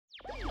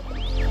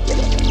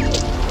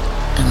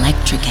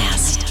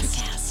Electrocast.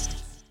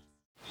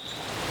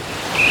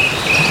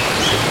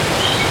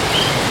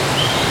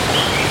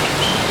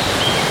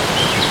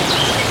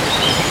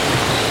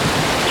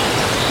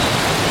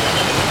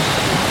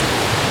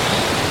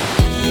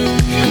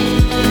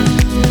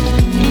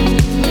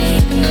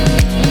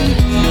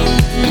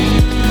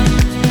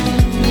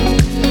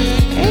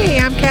 Hey,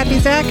 I'm Kathy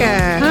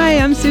Zacka. Hi,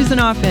 I'm Susan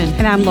Offen.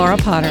 And I'm Laura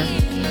Potter.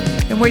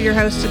 And we're your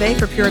hosts today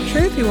for Pure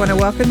Truth. We want to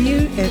welcome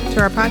you to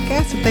our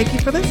podcast and thank you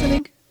for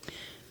listening.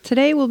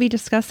 Today we'll be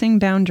discussing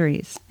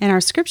boundaries. And our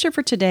scripture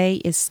for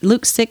today is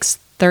Luke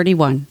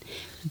 6:31.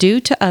 Do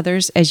to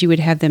others as you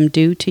would have them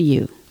do to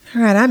you.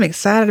 All right, I'm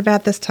excited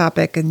about this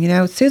topic. And,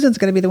 Susan's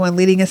going to be the one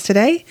leading us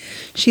today.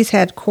 She's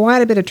had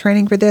quite a bit of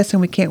training for this, and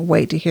we can't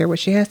wait to hear what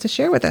she has to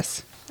share with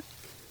us.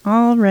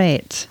 All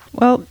right.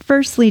 Well,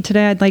 firstly,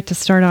 today I'd like to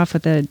start off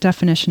with a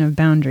definition of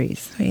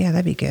boundaries. Oh, yeah,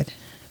 that'd be good.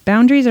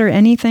 Boundaries are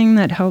anything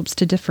that helps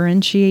to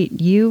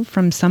differentiate you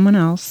from someone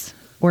else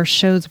or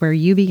shows where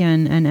you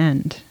begin and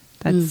end.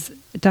 That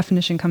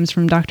definition comes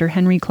from Dr.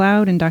 Henry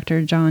Cloud and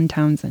Dr. John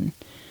Townsend.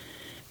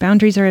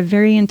 Boundaries are a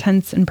very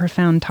intense and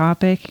profound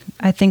topic.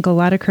 I think a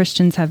lot of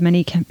Christians have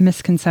many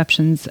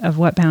misconceptions of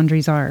what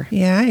boundaries are.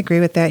 Yeah, I agree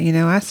with that.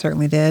 I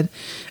certainly did.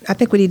 I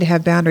think we need to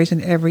have boundaries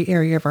in every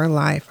area of our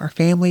life, our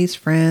families,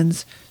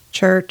 friends,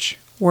 church,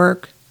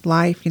 work,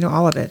 life,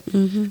 all of it.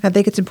 Mm-hmm. I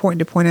think it's important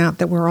to point out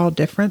that we're all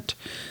different.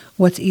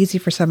 What's easy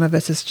for some of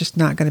us is just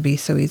not going to be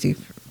so easy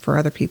for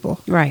other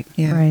people. Right.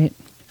 Yeah. Right.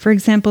 For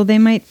example,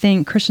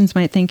 Christians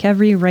might think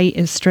every right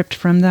is stripped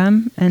from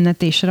them and that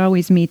they should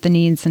always meet the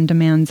needs and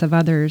demands of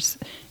others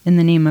in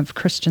the name of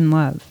Christian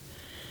love.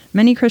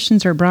 Many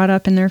Christians are brought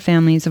up in their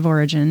families of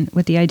origin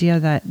with the idea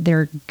that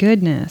their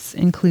goodness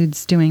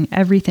includes doing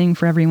everything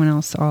for everyone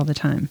else all the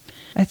time.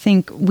 I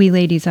think we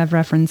ladies have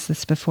referenced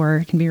this before.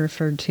 It can be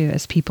referred to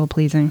as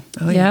people-pleasing.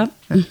 Oh, yeah.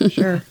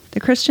 Sure.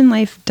 The Christian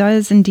life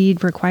does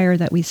indeed require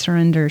that we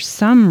surrender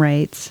some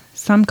rights,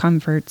 some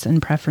comforts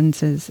and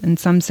preferences, and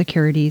some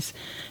securities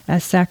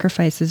as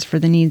sacrifices for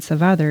the needs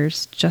of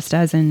others, just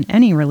as in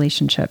any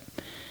relationship.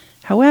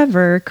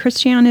 However,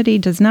 Christianity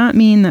does not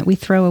mean that we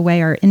throw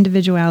away our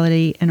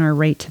individuality and our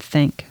right to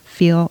think,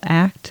 feel,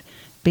 act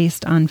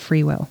based on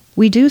free will.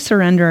 We do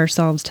surrender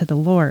ourselves to the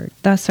Lord.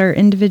 Thus, our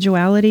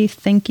individuality,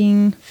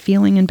 thinking,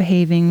 feeling, and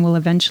behaving will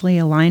eventually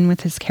align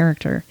with His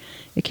character.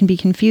 It can be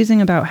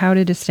confusing about how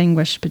to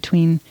distinguish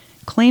between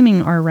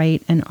claiming our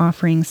right and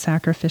offering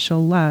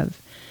sacrificial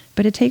love,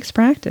 but it takes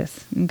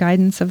practice and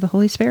guidance of the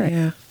Holy Spirit.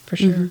 Yeah, for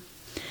sure. Mm-hmm.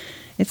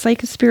 It's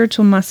like a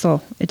spiritual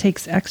muscle. It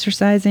takes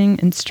exercising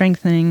and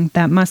strengthening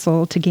that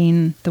muscle to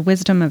gain the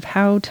wisdom of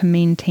how to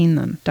maintain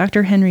them.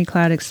 Dr. Henry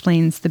Cloud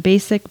explains the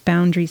basic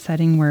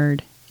boundary-setting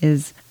word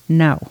is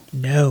no.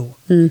 No.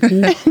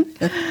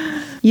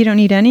 You don't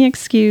need any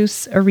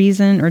excuse, a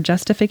reason, or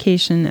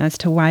justification as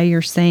to why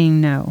you're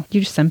saying no.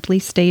 You simply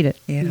state it.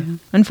 Yeah.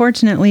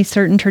 Unfortunately,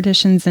 certain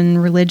traditions in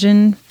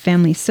religion,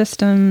 family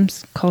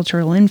systems,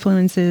 cultural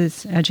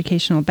influences,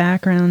 educational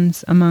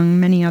backgrounds, among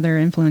many other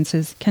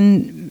influences,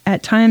 can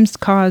at times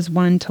cause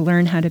one to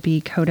learn how to be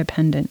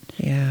codependent.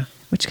 Yeah.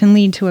 Which can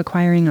lead to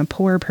acquiring a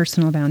poor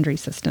personal boundary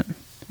system.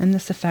 And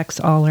this affects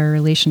all our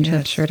relationships.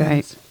 Yeah, it sure does.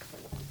 Right?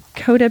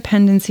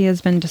 Codependency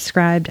has been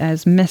described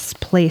as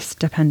misplaced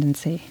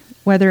dependency.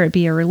 Whether it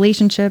be a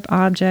relationship,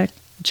 object,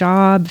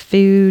 job,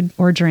 food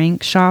or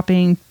drink,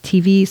 shopping,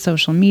 TV,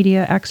 social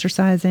media,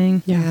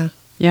 exercising. Yeah.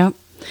 Yep.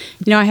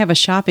 I have a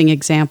shopping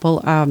example.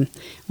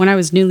 When I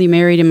was newly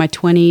married in my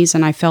 20s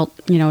and I felt,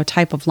 a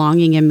type of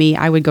longing in me,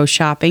 I would go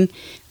shopping.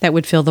 That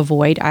would fill the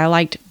void. I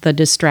liked the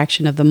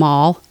distraction of the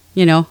mall.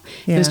 It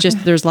was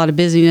just, there's a lot of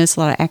busyness, a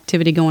lot of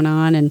activity going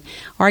on.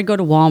 Or I'd go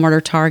to Walmart or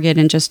Target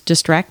and just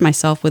distract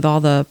myself with all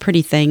the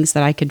pretty things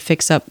that I could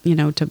fix up,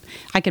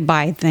 I could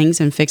buy things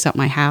and fix up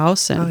my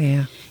house. And, oh,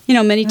 yeah.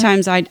 Many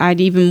times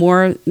I'd even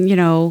more,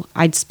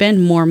 I'd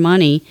spend more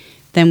money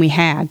than we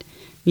had,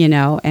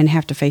 and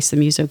have to face the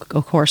music,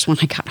 of course, when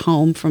I got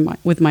home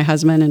with my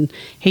husband, and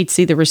he'd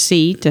see the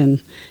receipt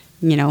and,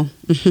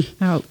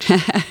 Ouch.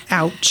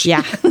 Ouch.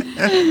 Yeah.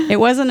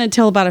 It wasn't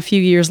until about a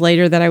few years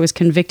later that I was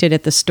convicted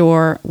at the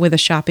store with a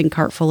shopping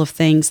cart full of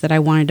things that I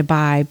wanted to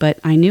buy, but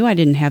I knew I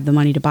didn't have the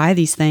money to buy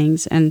these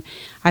things, and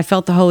I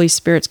felt the Holy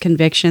Spirit's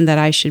conviction that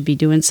I should be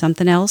doing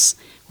something else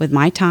with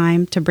my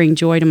time to bring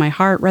joy to my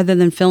heart rather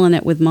than filling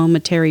it with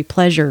momentary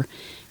pleasure,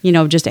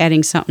 just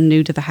adding something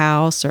new to the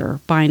house or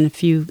buying a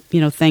few,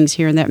 things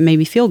here and that made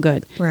me feel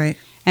good. Right.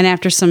 And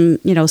after some,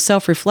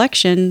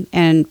 self-reflection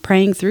and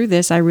praying through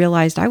this, I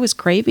realized I was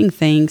craving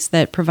things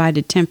that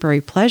provided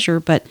temporary pleasure,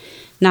 but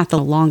not the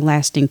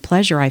long-lasting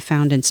pleasure I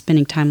found in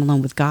spending time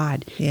alone with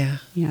God. Yeah.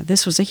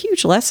 This was a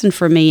huge lesson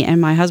for me, and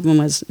my husband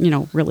was,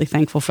 really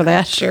thankful for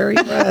that. Sure he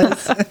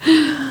was.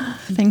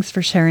 Thanks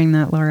for sharing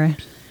that, Laura.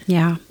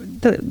 Yeah.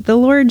 The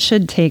Lord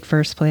should take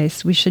first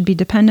place. We should be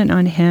dependent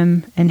on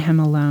Him and Him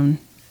alone.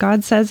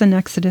 God says in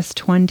Exodus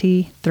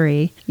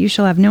 23, "You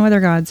shall have no other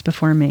gods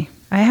before me."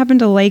 I happen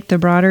to like the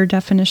broader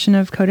definition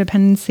of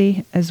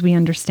codependency as we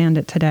understand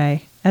it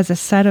today. as a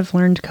set of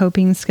learned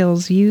coping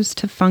skills used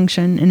to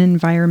function in an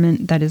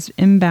environment that is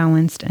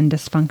imbalanced and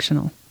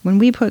dysfunctional. When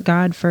we put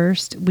God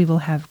first, we will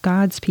have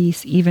God's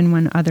peace even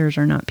when others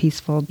are not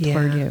peaceful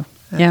toward you.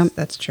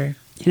 That's true.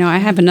 You know, I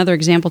have another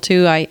example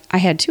too. I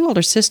had two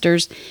older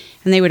sisters,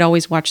 and they would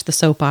always watch the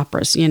soap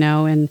operas, you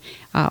know, and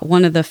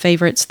one of the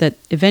favorites that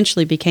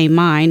eventually became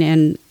mine,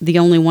 and the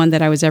only one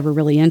that I was ever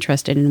really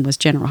interested in, was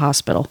General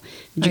Hospital.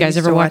 Did you guys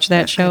ever watch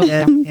that show?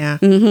 I did, yeah.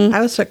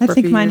 I was sick for I a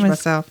think few mine years was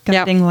myself.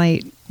 Guiding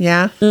Light.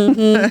 Yeah.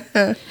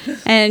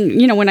 And,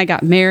 you know, when I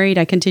got married,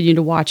 I continued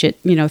to watch it,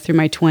 you know, through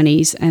my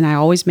 20s. And I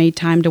always made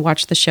time to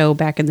watch the show.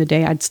 Back in the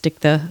day, I'd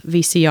stick the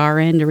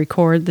VCR in to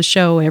record the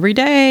show every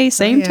day,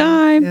 same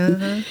time.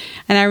 Uh-huh.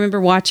 And I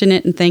remember watching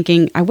it and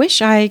thinking, I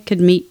wish I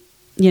could meet,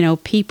 you know,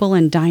 people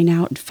and dine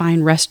out and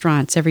find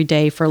restaurants every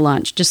day for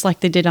lunch, just like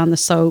they did on the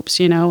soaps,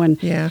 you know, and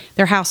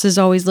their houses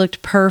always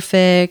looked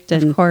perfect.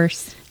 And Of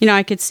course. you know,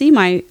 I could see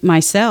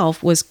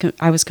myself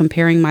I was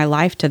comparing my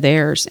life to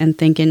theirs and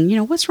thinking, you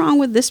know, what's wrong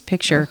with this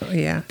picture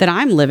that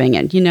I'm living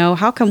in? You know,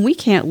 how come we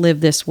can't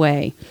live this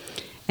way?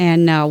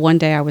 And one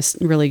day I was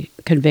really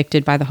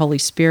convicted by the Holy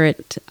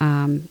Spirit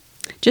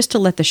just to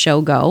let the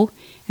show go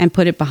and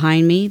put it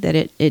behind me, that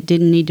it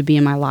didn't need to be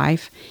in my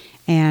life.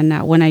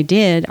 And when I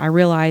did, I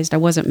realized I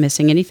wasn't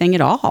missing anything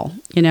at all.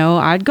 You know,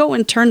 I'd go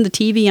and turn the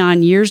TV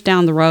on years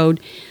down the road,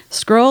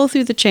 scroll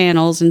through the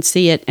channels and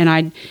see it, and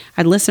I'd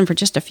listen for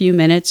just a few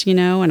minutes, you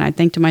know, and I'd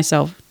think to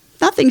myself,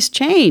 nothing's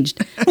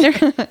changed.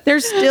 They're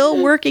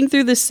still working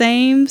through the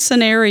same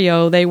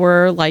scenario they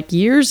were like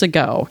years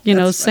ago. You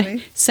know,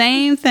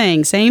 same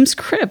thing, same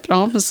script,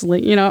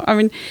 honestly. You know, I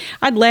mean,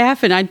 I'd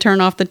laugh and I'd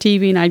turn off the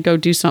TV and I'd go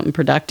do something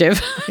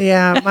productive.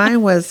 Yeah,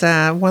 mine was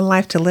One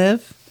Life to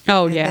Live.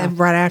 Oh, yeah. And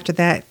right after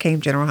that came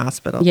General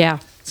Hospital. Yeah.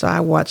 So I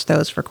watched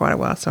those for quite a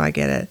while, so I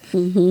get it.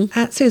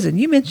 Mm-hmm. Susan,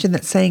 you mentioned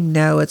that saying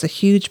no is a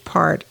huge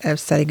part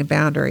of setting a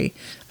boundary.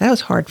 That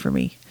was hard for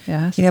me.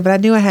 Yes. You know, but I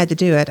knew I had to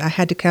do it. I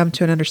had to come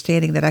to an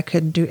understanding that I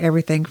couldn't do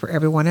everything for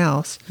everyone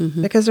else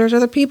because there's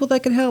other people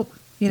that can help.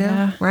 You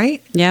know,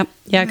 right? Yep.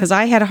 Yeah, because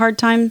I had a hard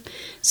time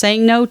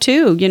saying no,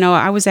 too. You know,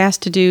 I was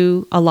asked to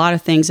do a lot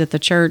of things at the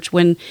church.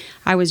 When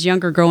I was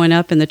younger growing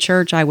up in the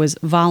church, I was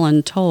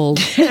voluntold,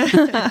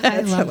 I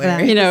love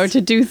that. you know,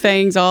 to do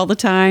things all the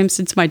time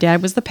since my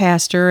dad was the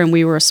pastor and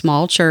we were a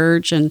small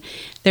church and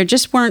there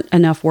just weren't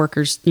enough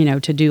workers, you know,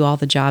 to do all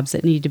the jobs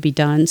that needed to be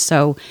done.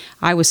 So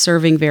I was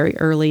serving very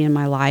early in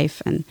my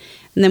life. And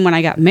then when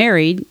I got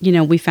married, you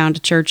know, we found a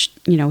church,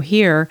 you know,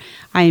 here.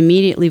 I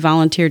immediately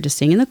volunteered to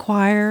sing in the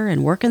choir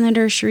and work in the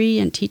nursery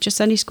and teach a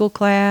Sunday school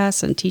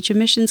class and teach a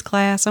missions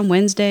class on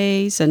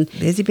Wednesdays. And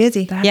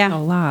busy. That's a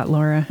lot,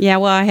 Laura. Yeah,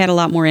 well, I had a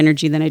lot more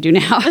energy than I do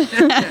now.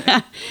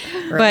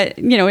 But,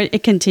 you know,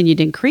 it continued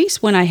to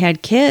increase when I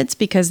had kids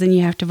because then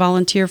you have to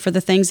volunteer for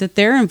the things that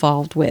they're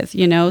involved with,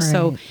 you know. Right.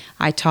 So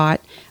I taught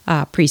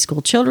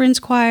preschool children's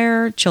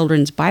choir,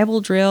 children's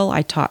Bible drill.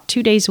 I taught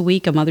 2 days a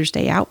week a Mother's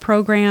Day Out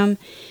program.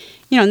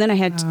 You know, and then I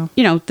had,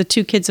 you know, the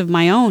 2 kids of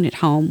my own at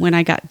home. When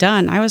I got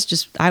done, I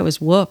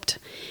was whooped.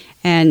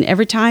 And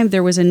every time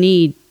there was a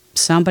need,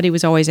 somebody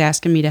was always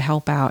asking me to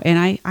help out.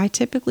 And I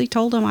typically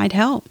told them I'd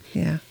help.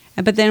 Yeah.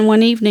 But then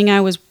one evening I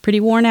was pretty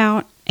worn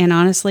out. And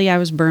honestly, I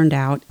was burned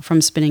out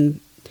from spreading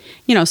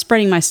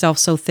myself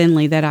so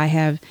thinly that I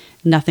have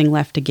nothing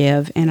left to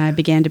give. And I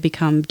began to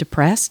become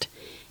depressed.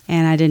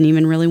 And I didn't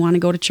even really want to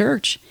go to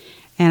church.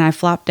 And I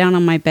flopped down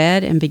on my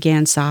bed and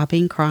began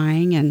sobbing,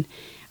 crying, and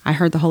I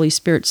heard the Holy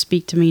Spirit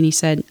speak to me, and he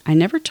said, I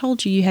never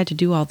told you had to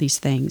do all these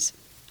things.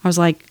 I was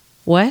like,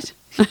 what?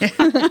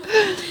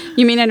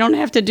 You mean I don't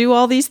have to do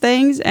all these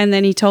things? And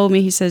then he told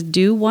me, he says,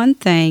 do one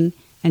thing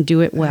and do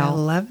it well. I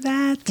love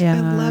that. Yeah.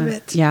 I love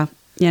it. Yeah.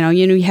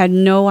 You had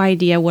no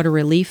idea what a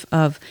relief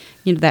of,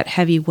 that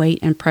heavy weight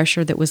and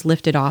pressure that was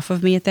lifted off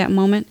of me at that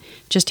moment.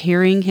 Just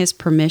hearing his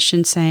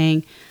permission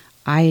saying,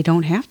 I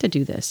don't have to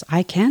do this.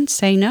 I can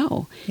say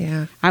no.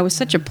 Yeah. I was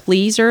such a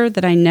pleaser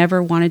that I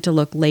never wanted to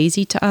look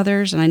lazy to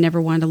others, and I never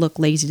wanted to look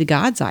lazy to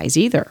God's eyes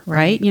either,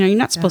 right? You're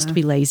not supposed to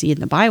be lazy in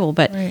the Bible,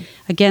 but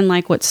again,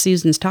 like what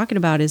Susan's talking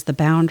about is the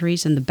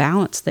boundaries and the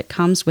balance that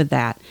comes with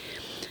that.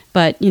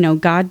 But,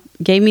 God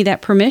gave me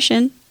that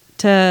permission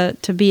to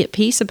be at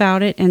peace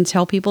about it and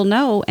tell people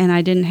no, and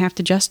I didn't have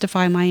to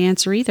justify my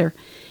answer either.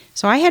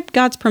 So I had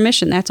God's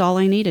permission. That's all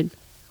I needed.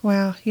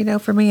 Well,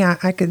 for me,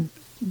 I could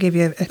give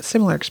you a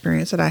similar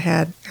experience that I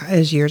had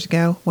as years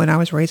ago when I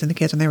was raising the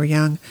kids when they were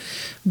young.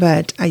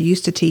 But I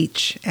used to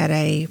teach at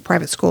a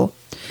private school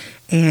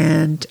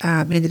and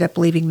ended up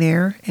leaving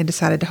there and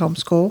decided to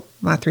homeschool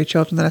my 3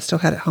 children that I still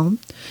had at home.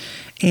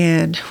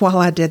 And while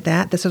I did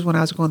that, this is when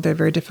I was going through a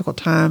very difficult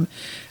time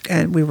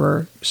and we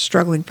were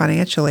struggling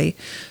financially.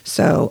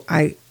 So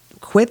I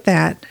quit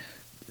that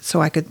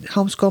so I could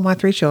homeschool my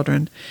 3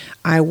 children.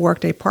 I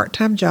worked a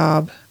part-time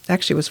job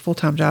Actually, it was a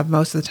full-time job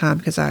most of the time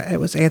because I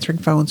was answering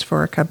phones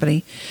for a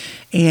company.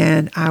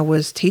 And I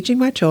was teaching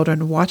my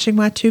children, watching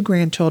my 2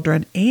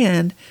 grandchildren,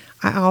 and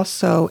I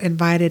also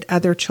invited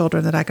other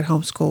children that I could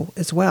homeschool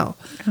as well.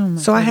 Oh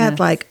my so I had goodness.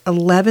 like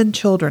 11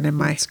 children in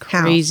my That's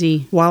house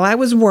crazy. while I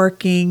was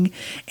working.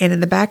 And in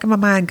the back of my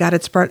mind, God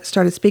had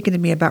started speaking to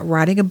me about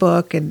writing a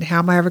book and how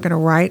am I ever going to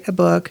write a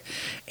book.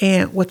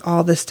 And with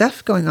all this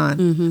stuff going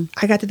on,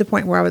 I got to the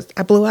point where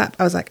I blew up.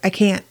 I was like, I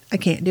can't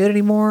do it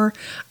anymore.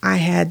 I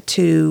had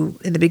to,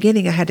 in the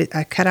beginning,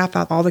 I cut off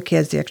all the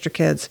kids, the extra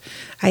kids.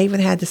 I even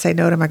had to say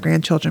no to my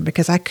grandchildren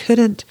because I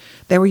couldn't,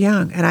 they were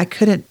young and I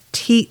couldn't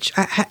teach.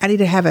 I needed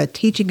to have a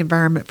teaching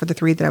environment for the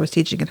 3 that I was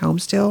teaching at home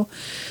still.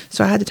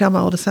 So I had to tell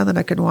my oldest son that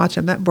I couldn't watch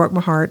him. That broke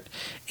my heart.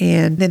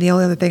 And then the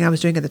only other thing I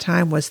was doing at the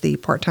time was the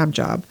part-time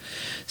job.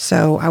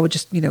 So I would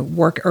just,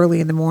 work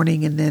early in the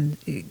morning and then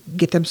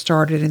get them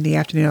started in the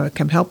afternoon. I would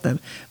come help them.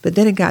 But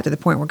then it got to the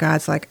point where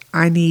God's like,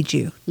 I need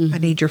you. I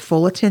need your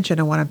full attention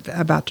on what I'm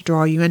about to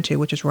draw you into,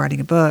 which is writing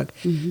a book.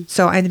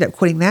 So I ended up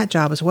quitting that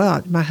job as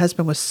well. My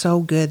husband was so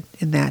good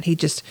in that. We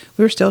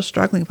were still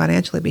struggling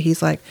financially, but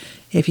he's like,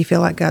 if you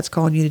feel like God's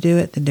calling you to do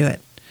it, then do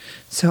it.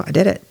 So I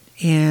did it.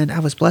 And I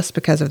was blessed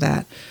because of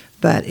that.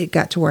 But it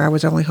got to where I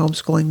was only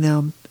homeschooling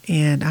them,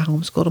 and I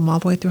homeschooled them all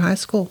the way through high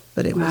school.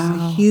 But it was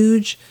a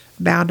huge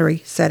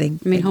boundary setting.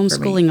 I mean, thing for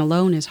me. homeschooling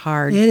alone is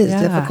hard. It is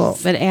Yes.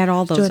 difficult. But add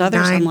all those Doing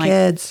others, 9 I'm like,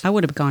 kids. I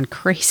would have gone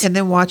crazy. And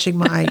then watching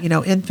my,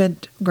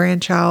 infant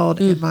grandchild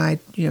and my,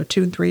 2 and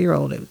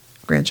 3-year-old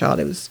grandchild,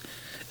 it was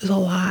a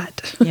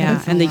lot. Yeah,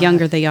 It's a and the lot.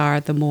 younger they are,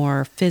 the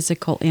more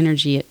physical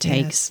energy it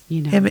takes.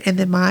 Yes. And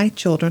then my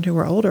children who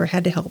were older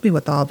had to help me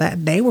with all that,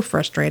 and they were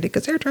frustrated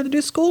because they were trying to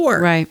do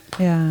schoolwork. Right.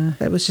 Yeah.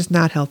 It was just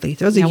not healthy.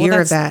 There was a Yeah, well,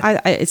 year of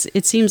that's- that.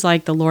 it seems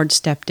like the Lord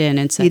stepped in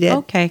and He said, did.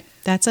 okay,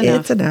 that's enough.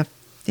 It's enough.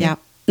 Yeah.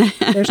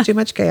 There's too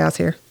much chaos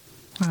here.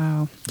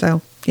 Wow.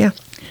 So, yeah.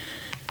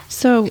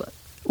 So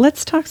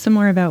let's talk some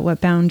more about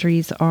what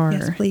boundaries are.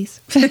 Yes, please.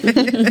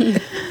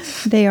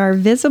 They are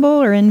visible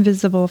or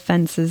invisible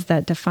fences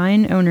that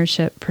define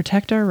ownership,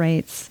 protect our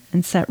rights,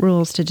 and set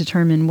rules to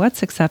determine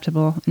what's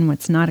acceptable and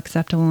what's not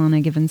acceptable in a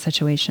given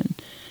situation.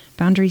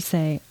 Boundaries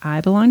say,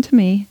 I belong to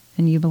me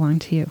and you belong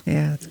to you.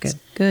 Yeah, that's good.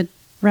 Good.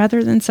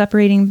 Rather than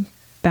separating,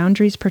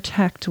 boundaries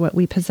protect what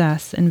we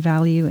possess and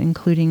value,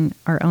 including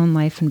our own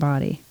life and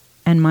body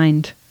and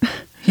mind.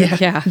 Yeah.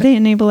 Yeah. They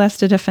enable us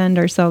to defend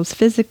ourselves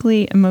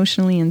physically,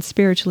 emotionally, and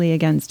spiritually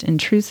against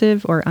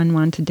intrusive or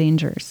unwanted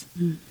dangers.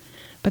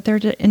 But their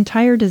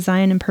entire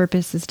design and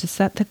purpose is to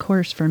set the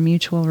course for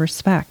mutual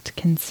respect,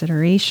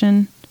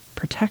 consideration,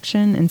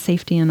 protection, and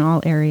safety in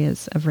all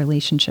areas of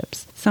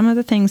relationships. Some of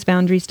the things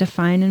boundaries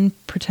define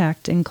and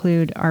protect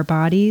include our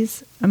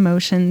bodies,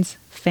 emotions,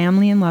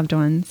 family and loved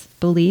ones,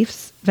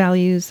 beliefs,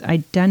 values,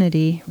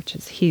 identity, which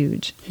is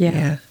huge, Yeah.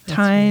 That's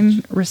time,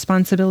 huge.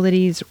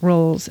 responsibilities,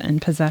 roles, and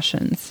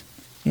possessions.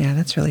 Yeah,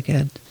 that's really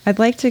good. I'd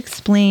like to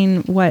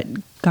explain what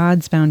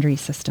God's boundary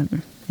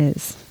system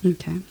is.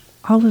 Okay.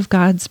 All of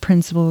God's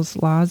principles,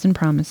 laws, and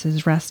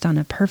promises rest on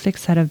a perfect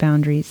set of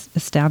boundaries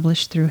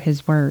established through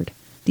His Word.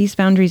 These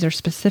boundaries are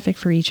specific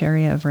for each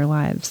area of our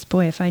lives.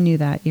 Boy, if I knew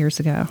that years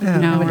ago. Oh,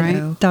 No, I would right?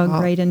 know. Dug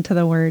Oh, right into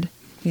the Word.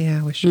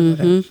 Yeah, we sure would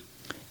have.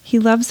 He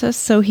loves us,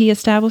 so He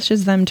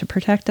establishes them to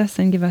protect us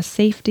and give us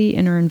safety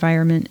in our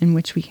environment in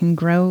which we can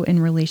grow in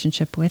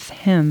relationship with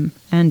Him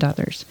and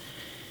others.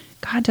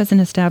 God doesn't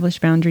establish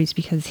boundaries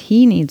because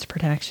He needs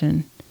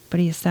protection, but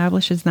He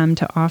establishes them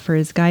to offer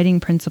His guiding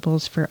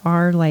principles for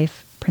our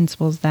life,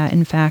 principles that,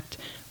 in fact,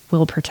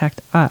 will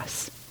protect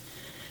us.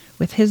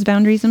 With His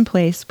boundaries in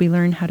place, we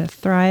learn how to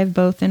thrive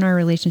both in our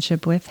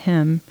relationship with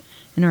Him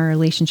and our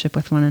relationship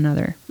with one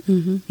another.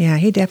 Yeah,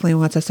 He definitely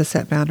wants us to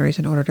set boundaries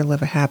in order to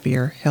live a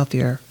happier,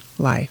 healthier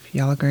life.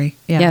 Y'all agree?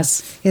 Yeah.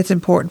 Yes. It's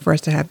important for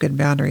us to have good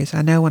boundaries.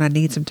 I know when I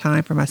need some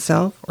time for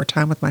myself or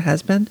time with my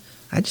husband,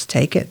 I just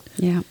take it.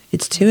 Yeah.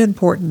 It's too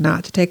important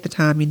not to take the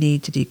time you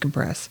need to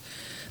decompress.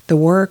 The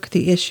work,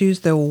 the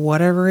issues, the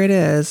whatever it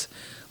is,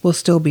 will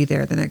still be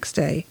there the next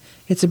day.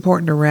 It's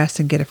important to rest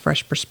and get a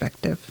fresh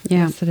perspective.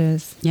 Yeah. Yes, it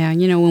is. Yeah,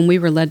 when we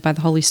were led by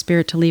the Holy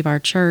Spirit to leave our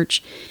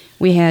church,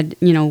 we had,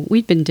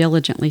 we'd been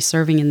diligently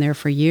serving in there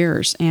for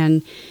years.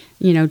 And,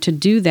 to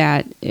do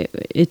that,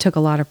 it took a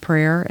lot of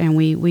prayer. And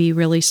we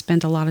really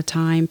spent a lot of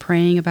time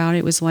praying about it.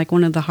 It was like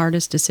one of the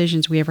hardest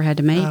decisions we ever had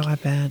to make. Oh, I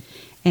bet.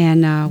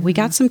 And we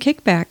got some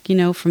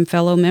kickback, from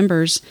fellow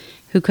members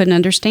who couldn't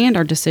understand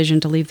our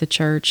decision to leave the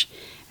church.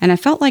 And I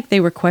felt like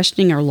they were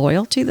questioning our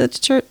loyalty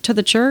to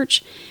the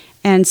church.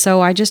 And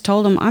so I just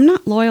told them, I'm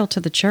not loyal to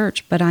the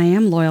church, but I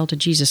am loyal to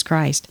Jesus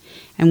Christ.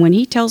 And when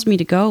He tells me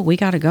to go, we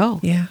got to go.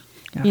 Yeah.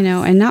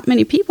 And not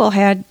many people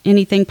had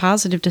anything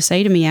positive to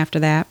say to me after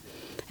that.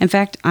 In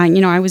fact,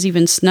 I was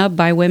even snubbed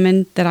by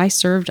women that I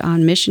served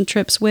on mission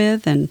trips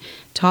with and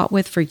taught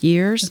with for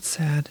years. It's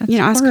sad.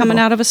 I was coming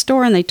out of a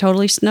store and they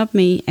totally snubbed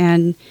me.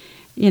 And,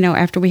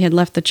 after we had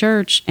left the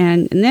church,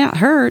 and that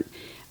hurt.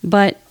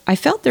 But I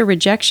felt their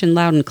rejection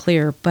loud and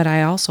clear, but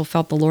I also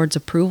felt the Lord's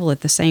approval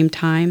at the same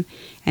time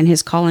and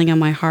His calling on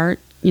my heart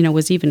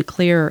was even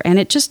clearer. And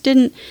it just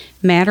didn't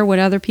matter what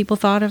other people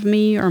thought of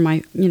me or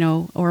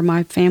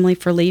my family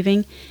for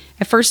leaving.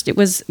 At first, it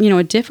was,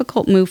 a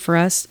difficult move for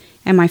us,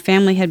 and my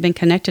family had been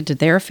connected to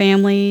their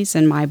families,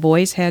 and my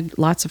boys had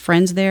lots of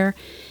friends there.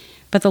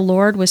 But the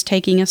Lord was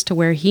taking us to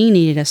where He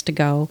needed us to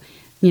go,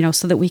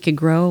 so that we could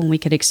grow and we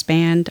could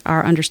expand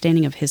our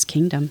understanding of His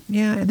kingdom.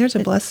 Yeah, and there's a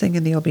blessing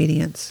in the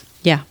obedience.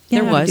 Yeah,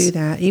 there was. To do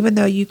that. Even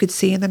though you could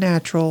see in the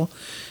natural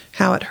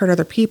how it hurt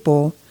other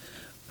people,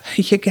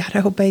 you got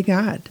to obey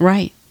God.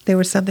 Right. There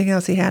was something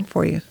else He had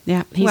for you.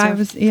 Yeah, He's our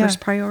first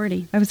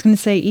priority. I was going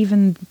to say,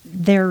 even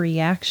their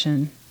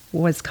reaction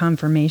was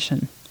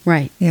confirmation.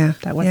 Right. Yeah.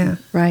 That wasn't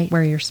right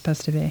where you're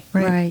supposed to be.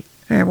 Right.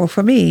 All right. Well,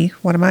 for me,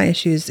 one of my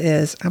issues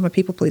is I'm a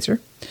people pleaser.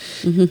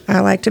 Mm-hmm.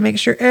 I like to make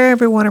sure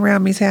everyone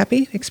around me is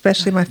happy,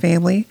 especially my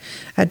family.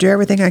 I do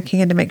everything I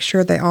can to make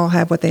sure they all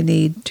have what they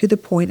need, to the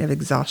point of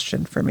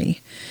exhaustion for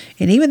me.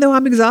 And even though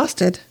I'm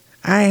exhausted,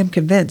 I am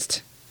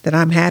convinced that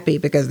I'm happy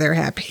because they're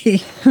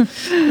happy.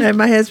 And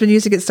my husband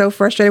used to get so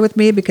frustrated with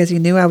me because he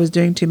knew I was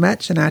doing too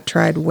much and I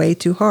tried way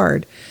too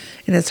hard.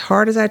 And as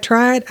hard as I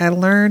tried, I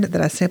learned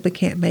that I simply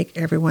can't make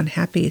everyone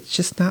happy. It's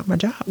just not my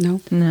job. No.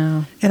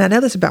 And I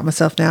know this about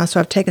myself now, so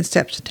I've taken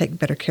steps to take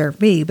better care of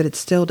me, but it's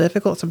still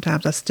difficult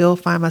sometimes. I still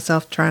find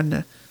myself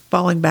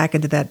falling back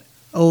into that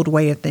old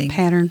way of thinking.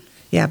 Pattern.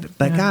 Yeah,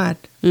 but God,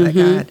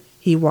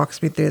 He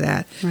walks me through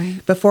that. Right.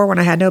 Before, when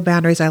I had no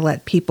boundaries, I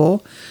let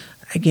people,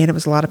 again, it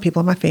was a lot of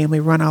people in my family,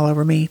 run all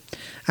over me.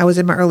 I was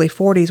in my early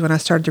 40s when I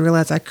started to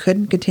realize I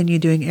couldn't continue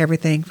doing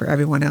everything for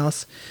everyone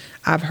else.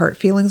 I've hurt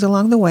feelings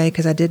along the way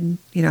because I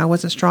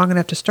wasn't strong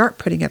enough to start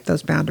putting up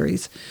those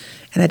boundaries,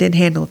 and I didn't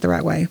handle it the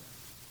right way.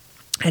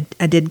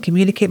 I didn't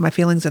communicate my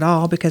feelings at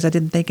all because I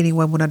didn't think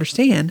anyone would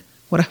understand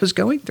what I was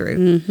going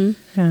through. Mm-hmm.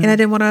 Yeah. And I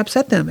didn't want to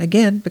upset them,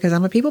 again, because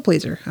I'm a people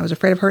pleaser. I was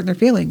afraid of hurting their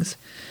feelings.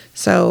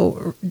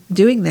 So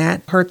doing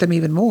that hurt them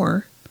even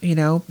more.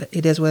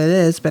 It is what it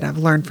is, but I've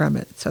learned from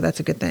it. So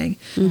that's a good thing.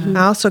 Mm-hmm.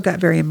 I also got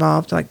very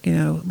involved, like,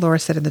 Laura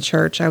said, in the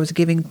church. I was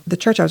giving the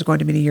church I was going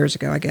to many years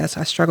ago, I guess.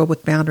 I struggled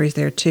with boundaries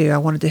there too. I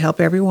wanted to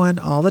help everyone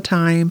all the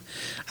time.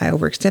 I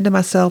overextended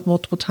myself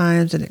multiple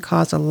times, and it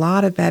caused a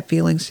lot of bad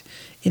feelings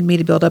in me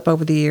to build up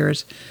over the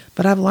years.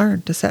 But I've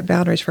learned to set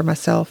boundaries for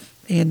myself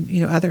and,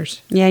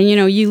 others. Yeah,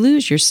 you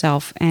lose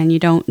yourself and you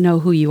don't know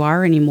who you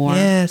are anymore.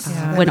 Yes.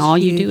 When all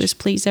you do is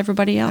please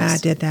everybody else. I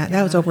did that.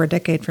 That was over a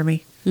decade for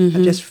me. Of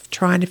just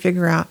trying to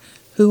figure out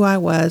who I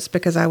was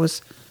because I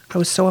was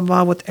so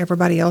involved with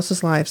everybody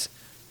else's lives,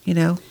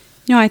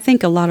 I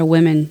think a lot of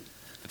women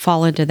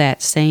fall into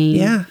that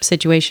same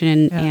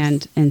situation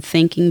and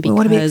thinking because we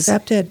want to be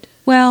accepted.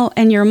 Well,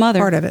 and you're a mother.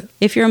 Part of it.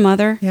 If you're a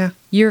mother, Yeah.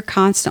 you're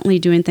constantly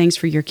doing things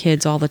for your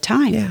kids all the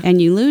time. Yeah.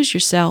 And you lose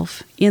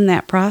yourself in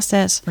that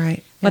process.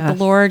 Right. But Yeah. the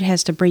Lord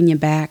has to bring you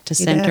back to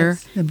He center.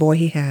 does. And boy,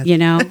 He has.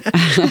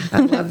 I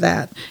love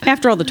that.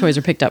 After all the toys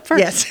are picked up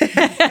first.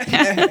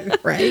 Yes.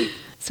 Right.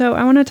 So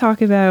I want to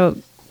talk about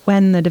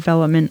when the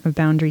development of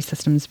boundary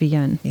systems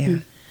begin. Yeah.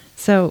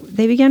 So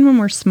they begin when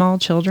we're small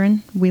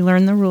children. We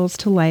learn the rules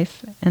to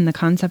life and the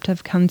concept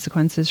of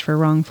consequences for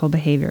wrongful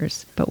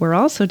behaviors. But we're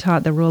also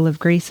taught the rule of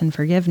grace and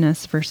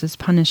forgiveness versus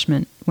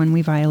punishment when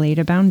we violate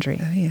a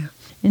boundary. Oh, yeah.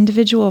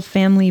 Individual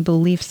family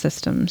belief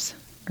systems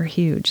are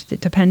huge,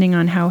 that depending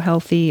on how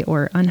healthy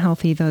or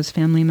unhealthy those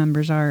family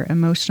members are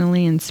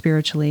emotionally and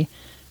spiritually,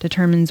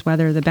 determines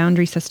whether the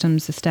boundary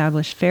systems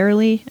established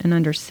fairly and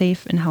under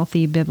safe and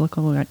healthy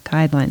biblical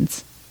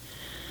guidelines.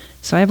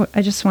 So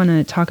I just want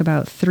to talk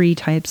about 3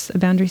 types of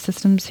boundary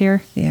systems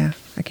here. Yeah.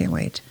 I can't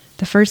wait.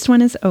 The first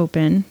one is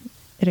open.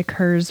 It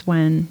occurs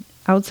when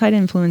outside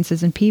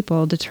influences and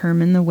people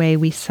determine the way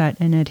we set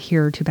and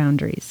adhere to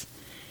boundaries.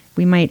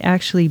 We might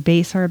actually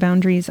base our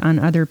boundaries on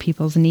other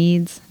people's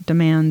needs,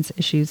 demands,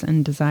 issues,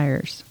 and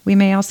desires. We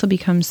may also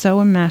become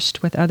so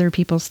enmeshed with other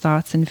people's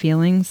thoughts and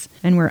feelings,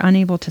 and we're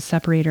unable to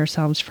separate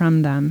ourselves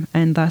from them,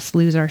 and thus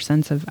lose our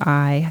sense of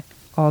I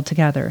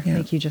altogether,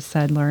 like you just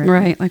said, Laura.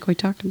 Right, like we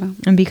talked about.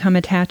 And become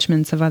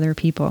attachments of other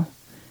people.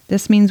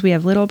 This means we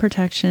have little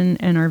protection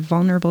and are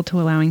vulnerable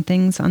to allowing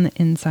things on the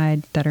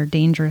inside that are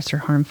dangerous or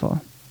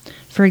harmful.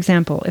 For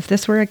example, if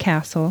this were a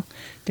castle,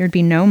 there'd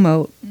be no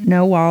moat,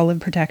 no wall of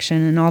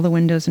protection, and all the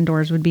windows and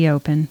doors would be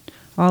open.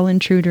 All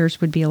intruders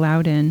would be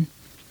allowed in.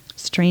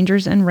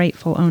 Strangers and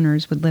rightful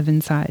owners would live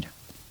inside.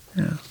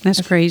 Oh,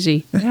 That's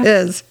crazy. it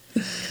is.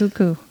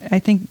 Cuckoo. I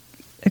think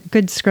a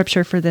good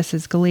scripture for this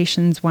is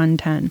Galatians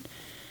 1:10.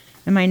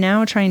 Am I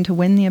now trying to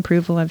win the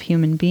approval of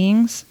human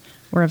beings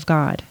or of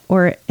God?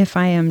 Or if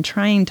I am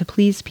trying to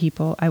please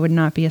people, I would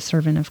not be a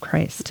servant of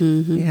Christ.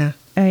 Mm-hmm. Yeah.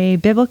 A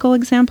biblical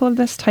example of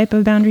this type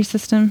of boundary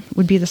system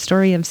would be the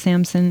story of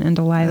Samson and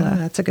Delilah,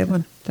 That's a good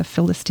one. the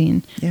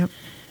Philistine. Yep.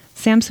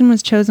 Samson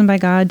was chosen by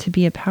God to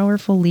be a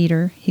powerful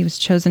leader. He was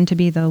chosen to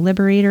be the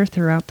liberator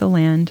throughout the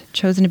land,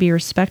 chosen to be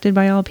respected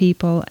by all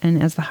people,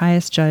 and as the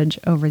highest judge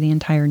over the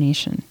entire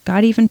nation.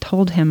 God even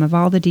told him of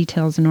all the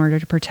details in order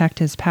to protect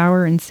his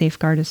power and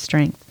safeguard his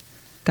strength.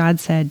 God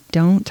said,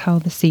 "Don't tell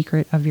the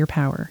secret of your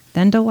power."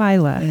 Then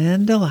Delilah.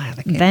 And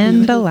Delilah.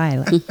 Then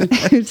Delilah,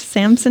 who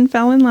Samson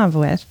fell in love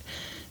with,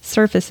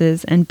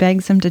 surfaces and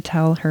begs him to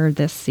tell her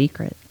this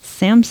secret.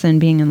 Samson,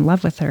 being in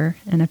love with her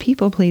and a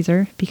people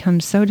pleaser,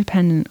 becomes so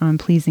dependent on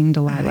pleasing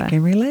Delilah. I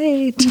can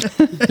relate.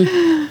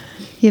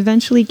 He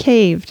eventually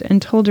caved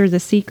and told her the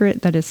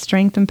secret that his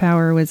strength and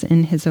power was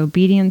in his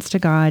obedience to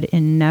God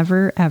in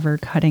never, ever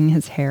cutting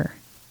his hair.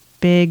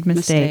 Big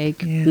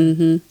mistake. Yeah.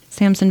 Mm-hmm.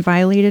 Samson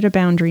violated a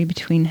boundary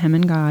between him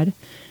and God.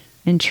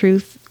 In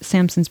truth,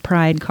 Samson's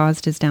pride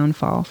caused his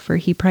downfall, for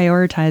he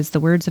prioritized the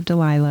words of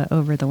Delilah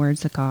over the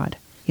words of God.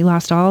 He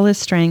lost all his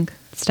strength,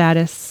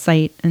 status,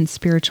 sight, and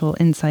spiritual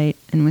insight,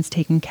 and was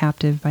taken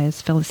captive by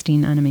his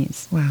Philistine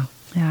enemies. Wow.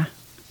 Yeah.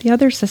 The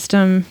other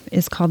system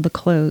is called the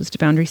closed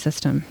boundary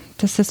system.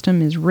 The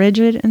system is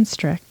rigid and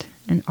strict,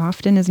 and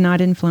often is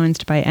not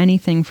influenced by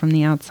anything from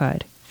the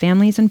outside.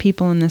 Families and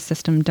people in this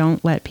system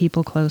don't let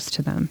people close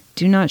to them,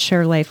 do not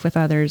share life with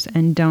others,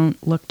 and don't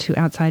look to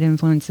outside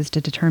influences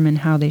to determine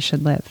how they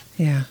should live.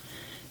 Yeah.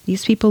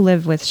 These people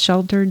live with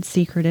sheltered,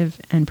 secretive,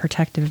 and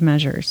protective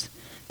measures.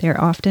 They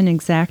are often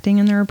exacting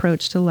in their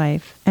approach to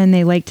life, and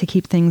they like to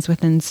keep things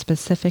within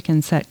specific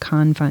and set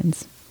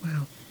confines.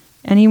 Wow.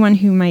 Anyone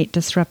who might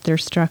disrupt their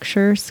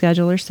structure,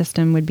 schedule, or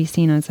system would be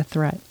seen as a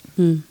threat.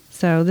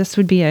 So this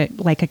would be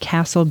like a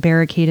castle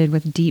barricaded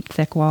with deep,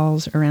 thick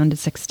walls around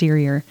its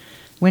exterior.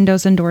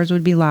 Windows and doors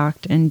would be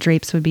locked, and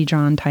drapes would be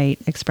drawn tight,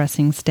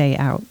 expressing stay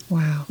out.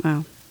 Wow.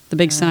 Wow. The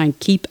big sign,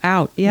 keep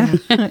out. Yeah.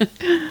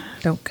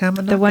 Don't come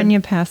and The one you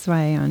pass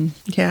by on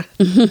Yeah.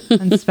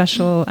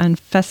 special and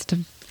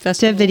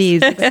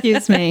festivities,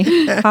 excuse me,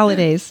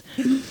 holidays.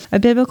 A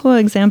biblical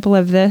example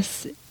of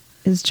this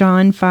is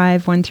John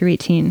 5, 1 through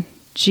 18.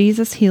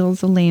 Jesus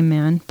heals a lame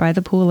man by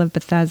the pool of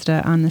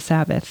Bethesda on the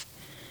Sabbath.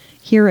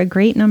 Here, a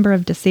great number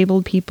of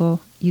disabled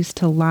people used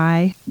to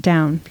lie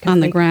down. On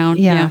the ground.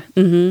 Yeah.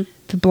 Mm-hmm.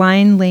 The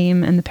blind,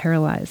 lame, and the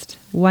paralyzed.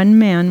 One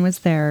man was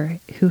there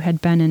who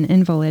had been an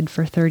invalid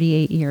for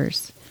 38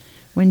 years.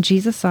 When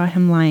Jesus saw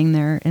him lying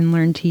there and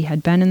learned he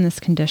had been in this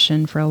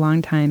condition for a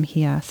long time,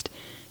 he asked,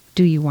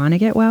 "Do you want to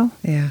get well?"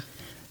 Yeah.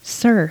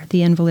 "Sir,"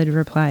 the invalid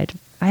replied,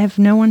 "I have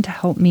no one to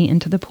help me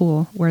into the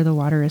pool where the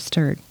water is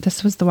stirred."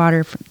 This was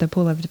the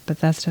pool of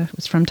Bethesda. It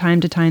was from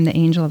time to time the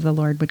angel of the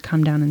Lord would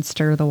come down and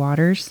stir the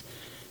waters.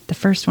 The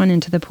first one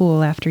into the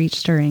pool after each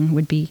stirring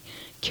would be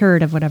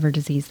cured of whatever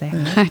disease they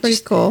had. Pretty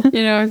cool.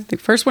 You know, the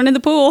first one in the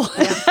pool.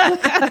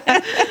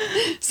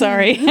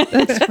 Sorry.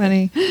 That's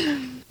funny.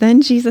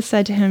 Then Jesus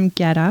said to him,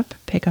 "Get up,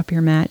 pick up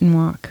your mat, and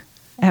walk."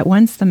 At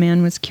once the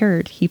man was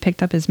cured. He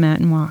picked up his mat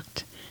and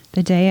walked.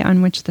 The day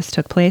on which this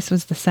took place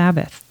was the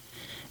Sabbath.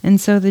 And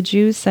so the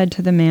Jews said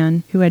to the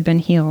man who had been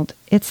healed,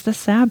 "It's the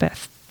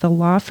Sabbath. The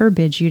law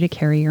forbids you to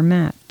carry your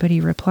mat." But he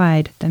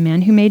replied, "The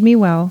man who made me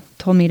well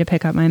told me to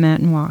pick up my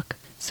mat and walk."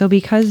 So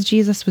because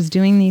Jesus was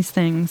doing these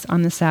things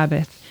on the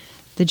Sabbath,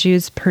 the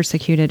Jews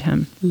persecuted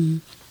him.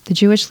 The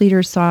Jewish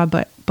leaders saw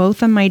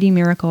both a mighty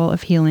miracle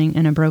of healing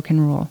and a broken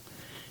rule.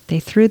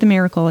 They threw the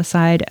miracle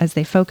aside as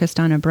they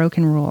focused on a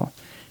broken rule,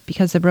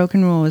 because the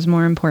broken rule was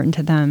more important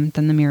to them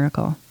than the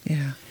miracle.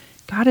 Yeah.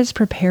 God is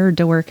prepared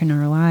to work in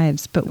our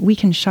lives, but we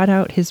can shut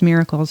out his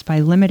miracles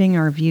by limiting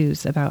our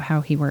views about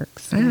how he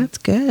works. That's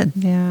good.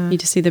 Yeah.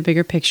 Need to see the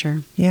bigger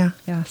picture. Yeah.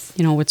 Yes.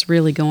 You know, what's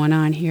really going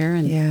on here.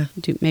 And Yeah.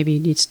 maybe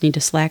you just need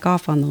to slack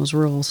off on those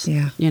rules.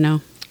 Yeah. You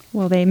know?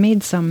 Well, they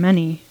made so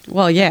many.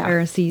 Well, yeah.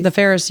 Pharisees. The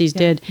Pharisees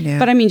did. Yeah.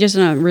 But I mean, just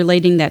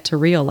relating that to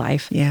real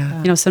life. Yeah.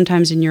 You know,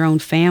 sometimes in your own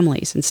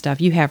families and stuff,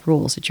 you have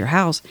rules at your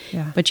house.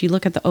 Yeah. But you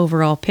look at the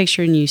overall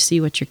picture and you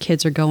see what your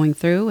kids are going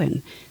through.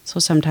 And so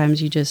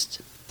sometimes you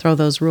just throw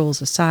those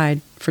rules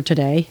aside for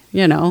today,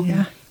 you know,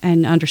 Yeah.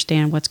 and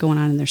understand what's going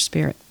on in their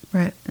spirit.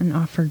 Right. And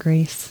offer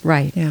grace.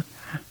 Right. Yeah.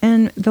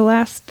 And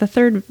the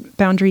third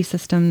boundary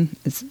system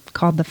is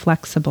called the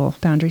flexible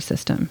boundary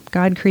system.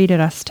 God created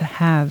us to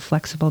have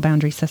flexible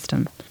boundary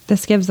system.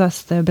 This gives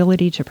us the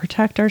ability to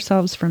protect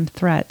ourselves from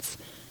threats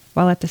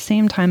while at the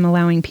same time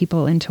allowing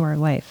people into our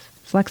life.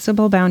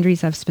 Flexible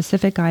boundaries have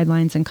specific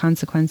guidelines and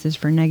consequences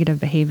for negative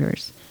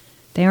behaviors.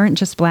 They aren't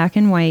just black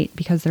and white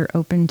because they're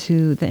open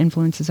to the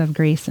influences of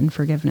grace and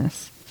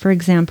forgiveness. For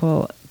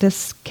example,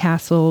 this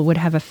castle would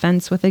have a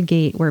fence with a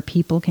gate where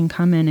people can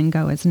come in and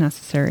go as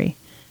necessary.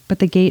 But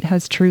the gate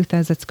has truth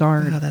as its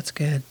guard. Oh, that's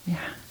good. Yeah.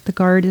 The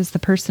guard is the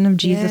person of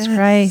Jesus Yes.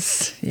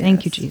 Christ.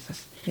 Thank you, Yes.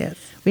 Jesus. Yes.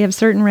 We have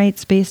certain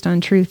rights based on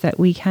truth that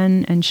we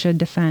can and should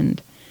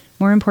defend.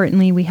 More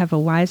importantly, we have a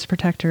wise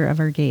protector of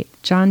our gate.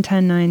 John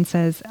 10:9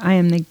 says, "I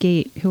am the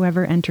gate.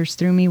 Whoever enters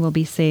through me will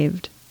be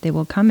saved. They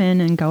will come in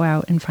and go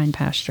out and find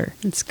pasture."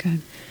 That's good.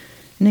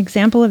 An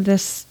example of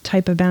this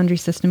type of boundary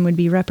system would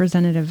be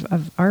representative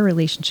of our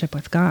relationship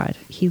with God.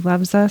 He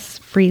loves us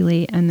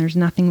freely, and there's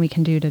nothing we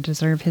can do to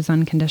deserve his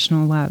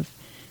unconditional love.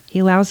 He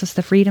allows us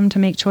the freedom to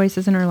make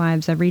choices in our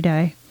lives every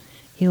day.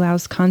 He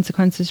allows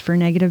consequences for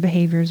negative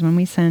behaviors when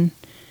we sin.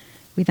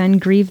 We then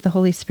grieve the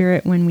Holy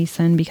Spirit when we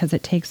sin because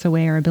it takes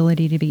away our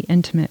ability to be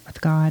intimate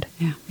with God.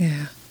 Yeah.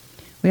 Yeah.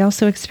 We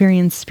also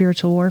experience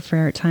spiritual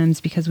warfare at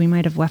times because we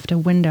might have left a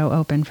window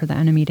open for the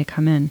enemy to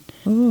come in.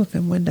 Ooh,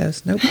 them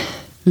windows. Nope.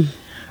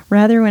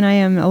 Rather, when I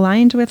am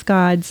aligned with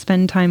God,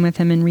 spend time with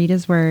Him, and read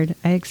His Word,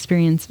 I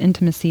experience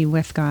intimacy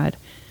with God.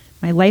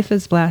 My life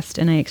is blessed,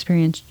 and I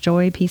experience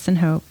joy, peace, and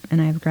hope,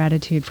 and I have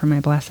gratitude for my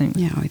blessings.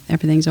 Yeah,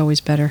 everything's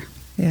always better.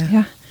 Yeah.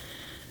 Yeah.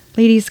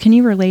 Ladies, can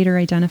you relate or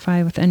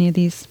identify with any of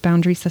these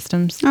boundary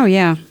systems? Oh,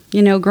 yeah.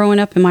 Growing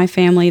up in my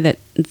family that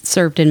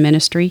served in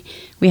ministry,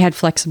 we had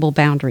flexible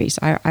boundaries.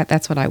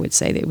 That's what I would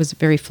say. It was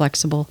very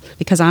flexible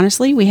because,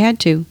 honestly, we had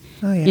to.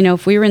 Oh, yeah.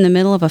 If we were in the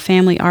middle of a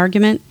family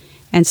argument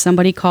and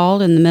somebody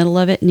called in the middle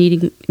of it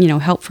needing,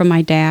 help from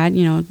my dad,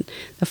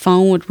 the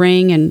phone would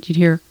ring and you'd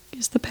hear,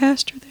 is the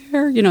pastor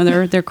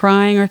there? They're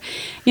crying, or,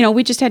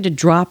 we just had to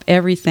drop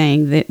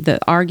everything. The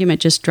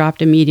argument just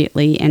dropped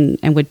immediately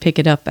and would pick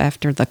it up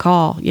after the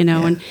call,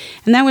 Yeah.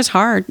 and that was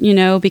hard,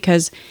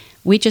 because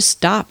we just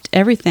stopped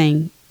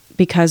everything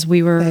because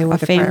we were They were a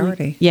the family.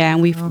 priority. Yeah,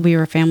 and we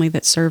were a family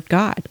that served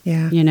God.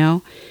 Yeah.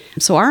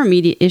 So our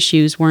immediate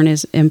issues weren't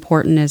as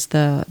important as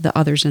the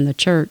others in the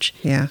church.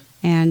 Yeah.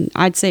 And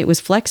I'd say it was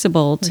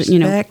flexible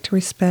to,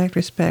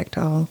 Respect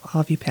all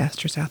of you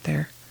pastors out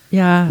there.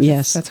 Yeah.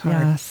 Yes. That's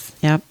hard. Yes.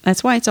 Yep.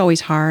 That's why it's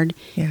always hard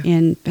Yeah.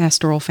 in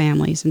pastoral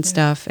families and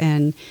stuff.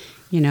 And,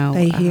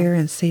 They hear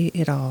and see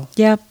it all.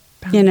 Yep.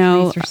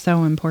 Boundaries are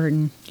so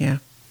important. Yeah.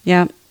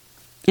 Yep.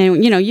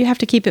 And, you have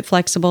to keep it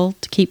flexible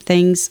to keep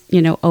things,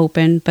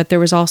 open. But there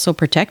was also a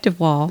protective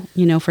wall,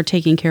 for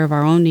taking care of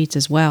our own needs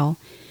as well.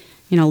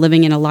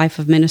 Living in a life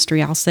of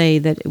ministry, I'll say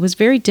that it was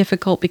very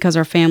difficult because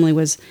our family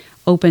was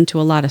open to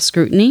a lot of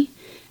scrutiny,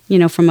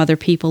 from other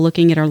people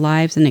looking at our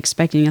lives and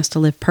expecting us to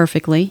live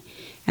perfectly.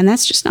 And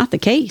that's just not the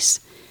case.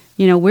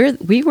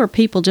 We were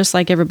people just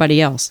like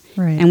everybody else.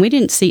 Right. And we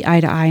didn't see eye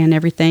to eye on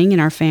everything in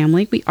our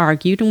family. We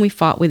argued and we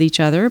fought with each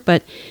other.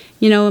 But,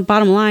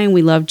 bottom line,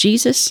 we loved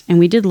Jesus and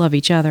we did love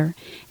each other.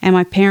 And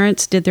my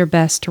parents did their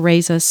best to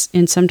raise us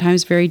in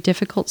sometimes very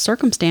difficult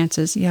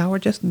circumstances. Yeah, we're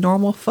just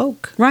normal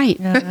folk. Right.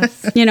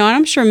 Yes. And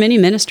I'm sure many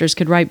ministers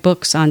could write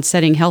books on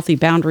setting healthy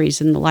boundaries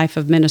in the life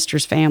of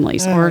ministers'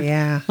 families. Oh, or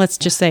yeah. let's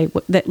just say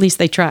at least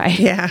they try.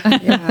 Yeah.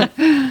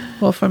 Yeah.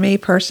 Well, for me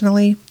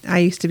personally, I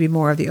used to be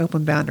more of the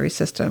open boundary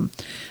system.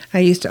 I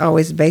used to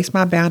always base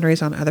my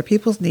boundaries on other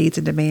people's needs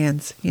and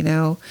demands,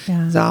 Yeah.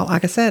 So,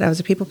 like I said, I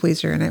was a people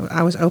pleaser and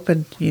I was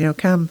open,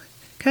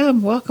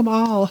 come, welcome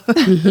all.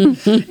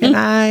 And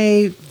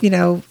I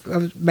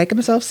was making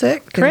myself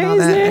sick and all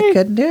that. I Crazy.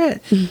 couldn't do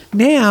it.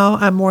 Now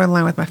I'm more in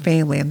line with my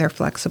family and they're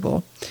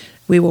flexible.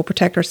 We will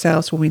protect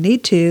ourselves when we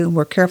need to, and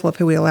we're careful of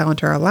who we allow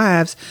into our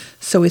lives,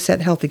 so we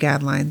set healthy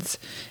guidelines.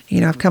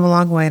 I've come a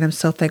long way, and I'm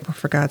so thankful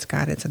for God's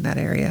guidance in that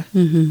area.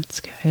 It's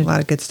good. A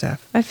lot of good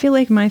stuff. I feel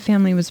like my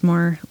family was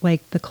more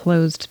like the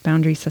closed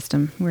boundary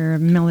system. We're a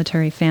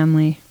military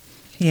family.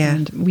 Yeah.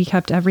 And we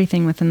kept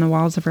everything within the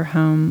walls of our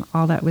home,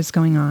 all that was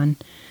going on.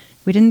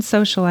 We didn't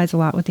socialize a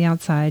lot with the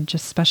outside,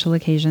 just special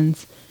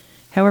occasions.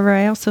 However,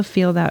 I also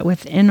feel that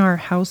within our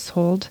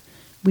household,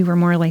 we were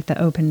more like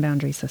the open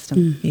boundary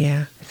system.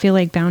 Yeah. I feel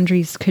like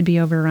boundaries could be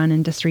overrun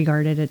and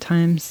disregarded at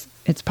times.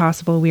 It's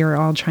possible we were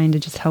all trying to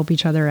just help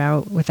each other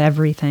out with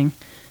everything,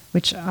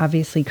 which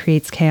obviously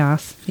creates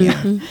chaos.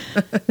 Yeah.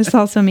 This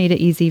also made it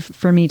easy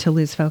for me to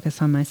lose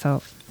focus on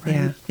myself.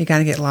 Yeah. You got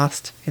to get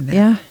lost in that.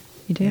 Yeah,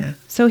 you do. Yeah.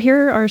 So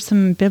here are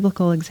some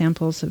biblical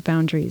examples of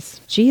boundaries.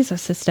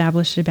 Jesus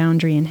established a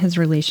boundary in his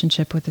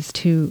relationship with his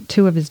two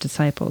of his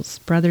disciples.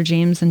 Brother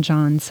James and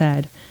John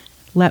said,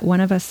 "Let one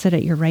of us sit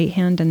at your right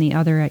hand and the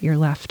other at your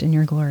left in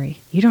your glory."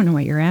 "You don't know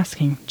what you're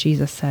asking,"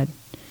 Jesus said.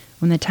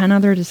 When the 10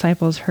 other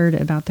disciples heard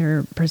about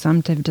their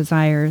presumptive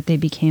desire, they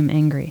became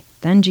angry.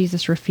 Then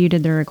Jesus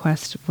refuted their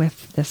request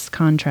with this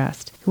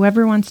contrast.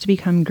 "Whoever wants to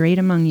become great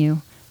among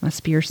you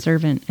must be your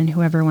servant, and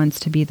whoever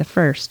wants to be the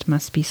first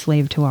must be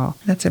slave to all."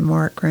 That's in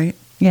Mark, right?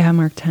 Yeah,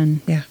 Mark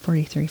 10, Yeah.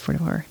 43,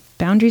 44.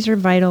 Boundaries are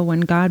vital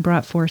when God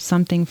brought forth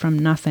something from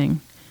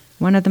nothing.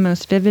 One of the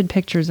most vivid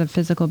pictures of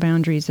physical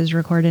boundaries is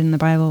recorded in the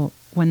Bible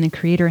when the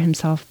Creator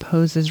himself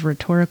poses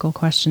rhetorical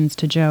questions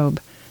to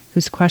Job,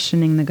 who's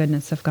questioning the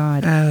goodness of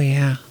God. Oh,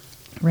 yeah.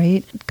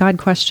 Right? God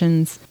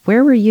questions,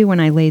 "Where were you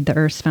when I laid the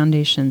earth's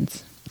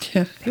foundations?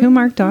 Who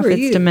marked off were its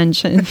you?"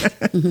 dimensions?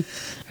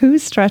 Who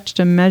stretched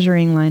a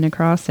measuring line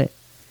across it?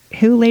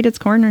 Who laid its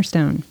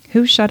cornerstone?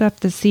 Who shut up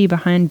the sea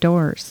behind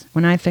doors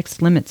when I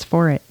fixed limits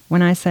for it?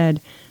 When I said,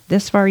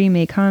 'This far you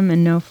may come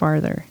and no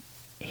farther.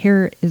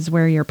 Here is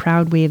where your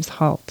proud waves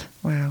halt.'"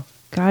 Wow.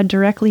 God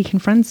directly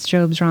confronts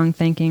Job's wrong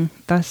thinking.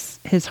 Thus,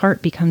 his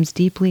heart becomes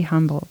deeply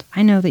humbled.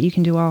 "I know that you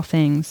can do all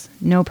things.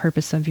 No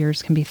purpose of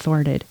yours can be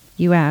thwarted.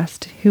 You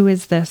asked, 'Who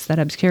is this that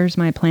obscures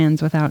my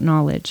plans without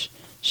knowledge?'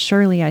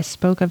 Surely I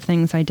spoke of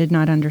things I did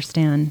not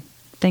understand,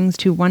 things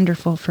too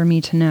wonderful for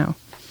me to know.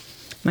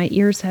 My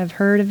ears have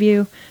heard of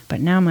you, but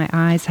now my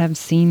eyes have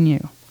seen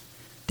you.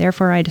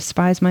 Therefore I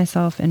despise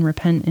myself and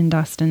repent in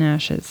dust and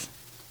ashes."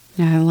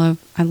 Yeah,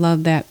 I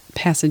love that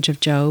passage of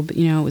Job.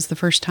 It was the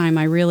first time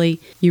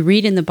you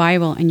read in the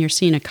Bible and you're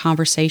seeing a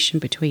conversation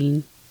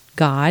between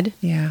God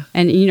Yeah.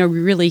 and,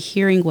 really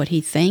hearing what he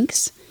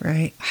thinks,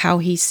 Right. how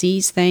he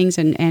sees things,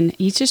 and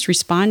he's just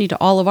responding to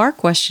all of our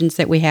questions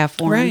that we have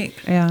for him. Right.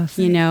 Yes.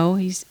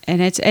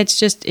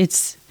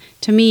 It's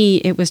to me,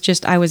 it was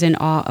just, I was in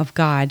awe of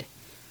God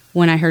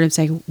when I heard him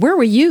say, where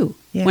were you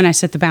when I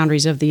set the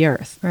boundaries of the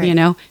earth? Right. You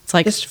know, it's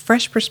like, Just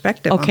fresh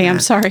perspective. okay, on I'm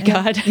that. sorry,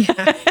 God.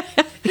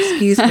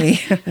 Excuse me.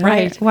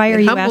 Right. Why are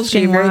It you humbles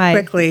asking you very why?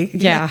 quickly.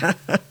 Yeah.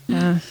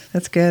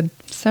 That's good.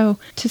 So,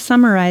 to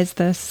summarize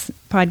this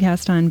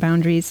podcast on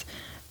boundaries,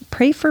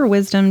 pray for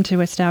wisdom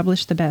to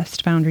establish the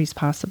best boundaries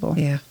possible.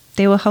 Yeah.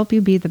 They will help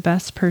you be the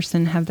best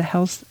person, have the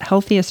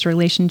healthiest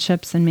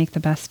relationships, and make the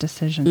best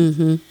decisions.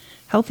 Mm-hmm.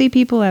 Healthy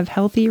people have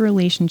healthy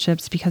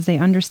relationships because they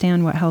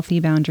understand what healthy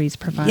boundaries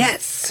provide.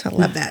 Yes. I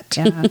love that.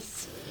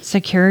 Yes.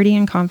 Security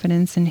and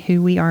confidence in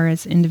who we are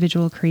as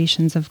individual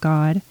creations of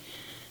God.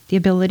 The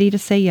ability to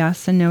say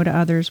yes and no to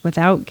others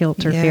without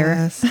guilt or fear.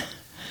 Yes.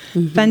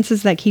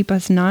 Fences that keep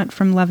us not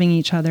from loving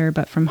each other,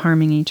 but from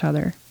harming each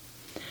other.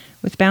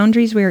 With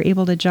boundaries, we are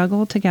able to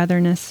juggle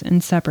togetherness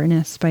and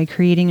separateness by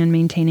creating and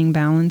maintaining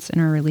balance in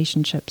our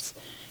relationships.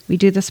 We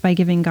do this by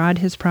giving God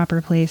his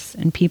proper place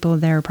and people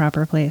their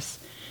proper place.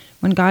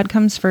 When God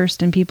comes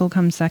first and people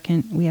come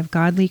second, we have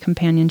godly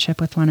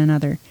companionship with one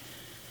another.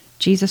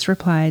 Jesus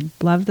replied,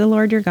 "Love the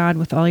Lord your God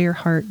with all your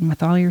heart and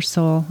with all your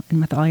soul and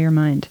with all your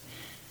mind.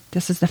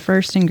 This is the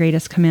first and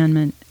greatest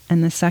commandment,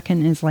 and the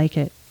second is like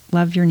it.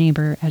 Love your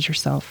neighbor as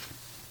yourself."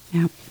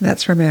 Yeah.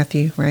 That's from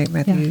Matthew, right?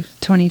 Matthew.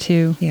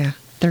 22, Yeah.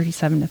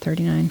 37 to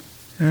 39.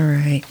 All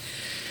right.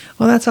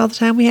 Well, that's all the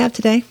time we have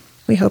today.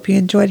 We hope you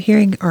enjoyed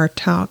hearing our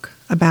talk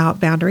about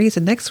boundaries.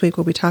 And next week,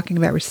 we'll be talking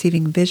about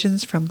receiving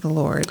visions from the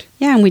Lord.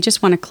 Yeah, and we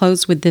just want to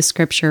close with this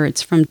scripture.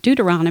 It's from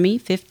Deuteronomy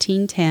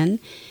 15:10. It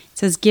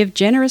says, "Give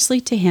generously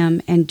to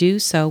him and do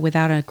so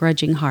without a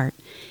grudging heart.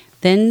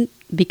 Then,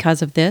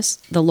 because of this,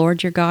 the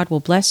Lord your God will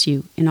bless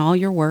you in all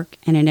your work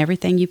and in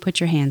everything you put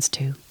your hands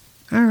to."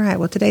 All right.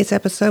 Well, today's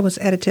episode was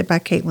edited by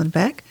Caitlin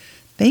Beck.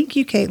 Thank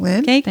you,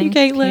 Caitlin. Thank you,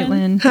 Thanks,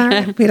 Caitlin. All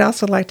right. We'd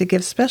also like to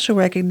give special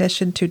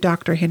recognition to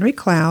Dr. Henry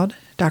Cloud,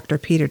 Dr.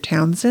 Peter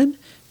Townsend,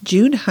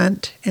 June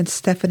Hunt, and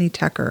Stephanie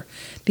Tucker.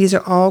 These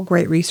are all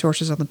great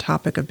resources on the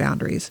topic of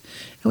boundaries.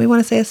 And we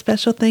want to say a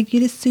special thank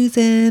you to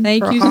Susan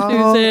Thank for you,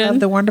 all Susan. of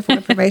the wonderful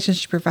information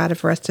she provided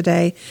for us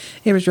today.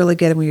 It was really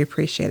good, and we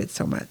appreciate it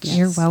so much.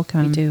 You're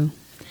welcome. We do.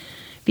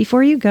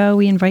 Before you go,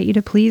 we invite you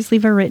to please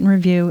leave a written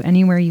review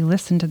anywhere you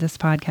listen to this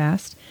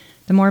podcast.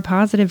 The more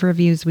positive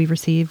reviews we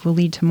receive will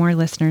lead to more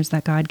listeners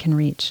that God can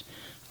reach.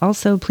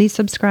 Also, please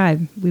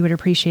subscribe. We would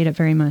appreciate it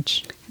very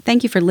much.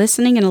 Thank you for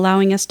listening and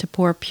allowing us to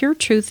pour pure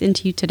truth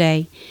into you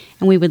today.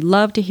 And we would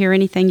love to hear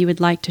anything you would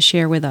like to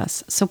share with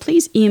us. So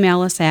please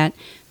email us at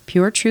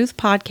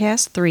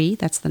puretruthpodcast3,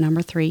 that's the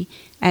number 3,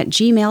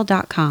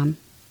 @gmail.com.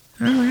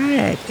 All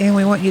right. And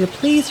we want you to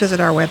please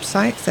visit our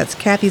websites. That's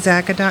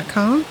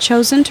kathyzaga.com.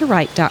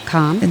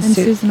 ChosenToWrite.com. And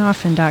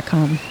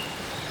SusanOffen.com.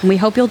 And we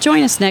hope you'll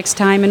join us next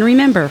time. And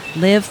remember,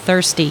 live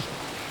thirsty.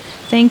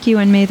 Thank you,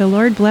 and may the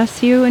Lord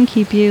bless you and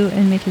keep you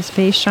and make his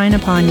face shine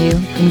upon you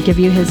and give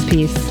you his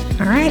peace.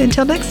 All right.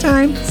 Until next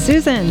time.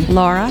 Susan.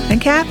 Laura.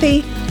 And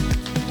Kathy.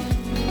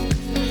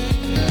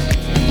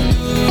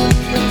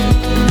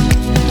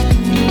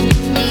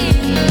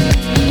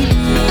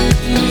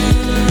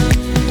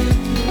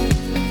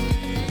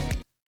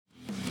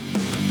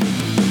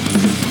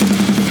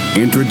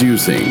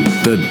 Introducing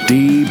the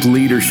Deep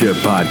Leadership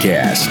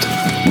Podcast.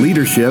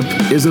 Leadership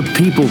is a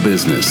people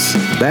business.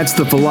 That's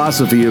the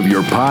philosophy of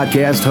your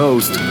podcast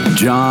host,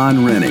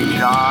 John Rennie.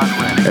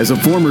 As a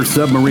former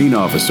submarine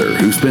officer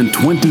who spent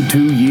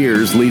 22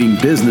 years leading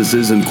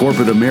businesses in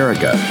corporate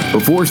America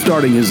before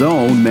starting his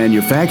own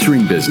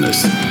manufacturing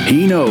business,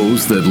 he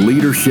knows that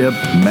leadership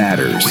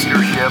matters.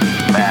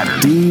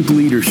 Deep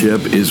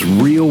Leadership is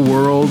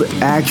real-world,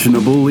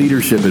 actionable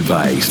leadership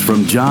advice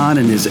from John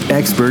and his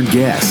expert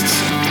guests.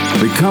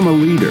 Become a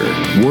leader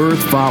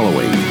worth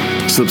following.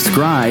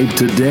 Subscribe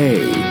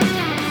today.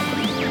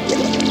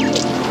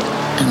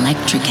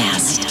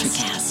 Electricast.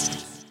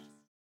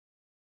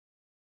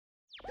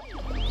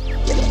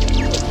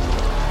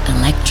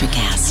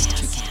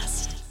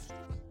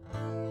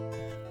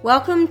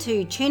 Welcome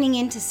to Tuning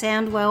Into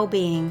Sound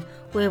Wellbeing,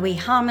 where we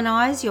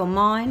harmonise your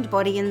mind,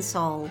 body and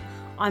soul.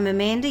 I'm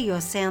Amanda,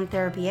 your sound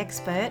therapy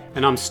expert.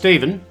 And I'm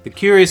Stephen, the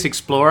curious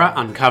explorer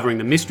uncovering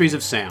the mysteries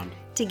of sound.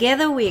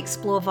 Together we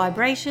explore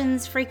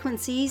vibrations,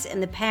 frequencies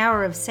and the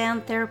power of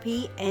sound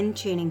therapy and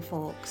tuning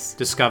forks.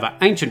 Discover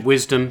ancient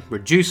wisdom,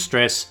 reduce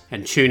stress,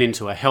 and tune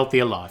into a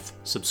healthier life.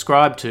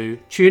 Subscribe to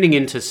Tuning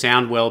Into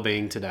Sound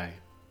Wellbeing today.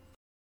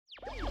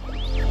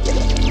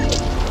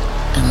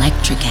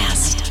 Electricast.